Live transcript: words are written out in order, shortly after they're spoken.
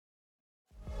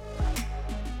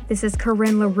This is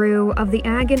Corinne LaRue of the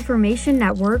Ag Information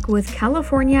Network with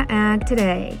California Ag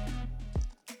Today.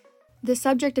 The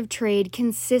subject of trade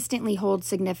consistently holds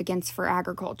significance for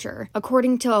agriculture.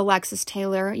 According to Alexis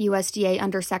Taylor, USDA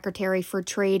Undersecretary for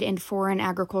Trade and Foreign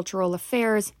Agricultural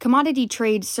Affairs, commodity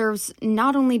trade serves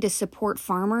not only to support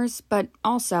farmers, but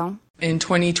also in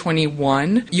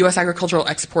 2021, U.S. agricultural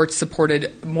exports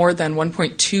supported more than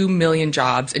 1.2 million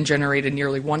jobs and generated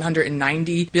nearly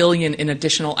 $190 billion in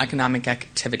additional economic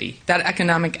activity. That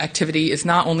economic activity is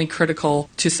not only critical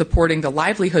to supporting the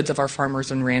livelihoods of our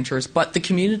farmers and ranchers, but the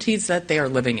communities that they are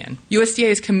living in. USDA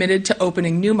is committed to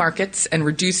opening new markets and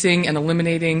reducing and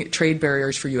eliminating trade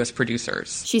barriers for U.S.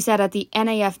 producers. She said at the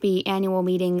NAFB annual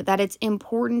meeting that it's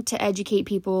important to educate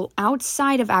people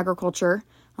outside of agriculture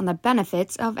on the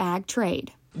benefits of ag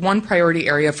trade. One priority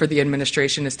area for the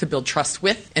administration is to build trust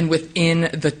with and within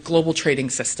the global trading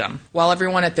system. While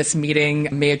everyone at this meeting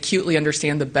may acutely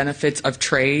understand the benefits of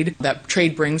trade that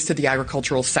trade brings to the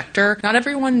agricultural sector, not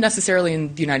everyone necessarily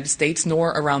in the United States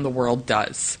nor around the world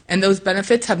does. And those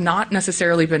benefits have not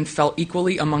necessarily been felt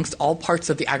equally amongst all parts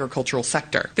of the agricultural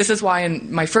sector. This is why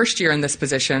in my first year in this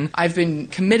position, I've been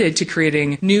committed to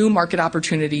creating new market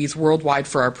opportunities worldwide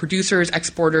for our producers,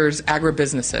 exporters,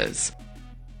 agribusinesses.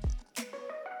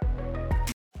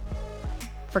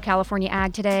 For California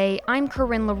Ag Today, I'm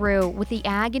Corinne LaRue with the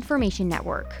Ag Information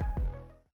Network.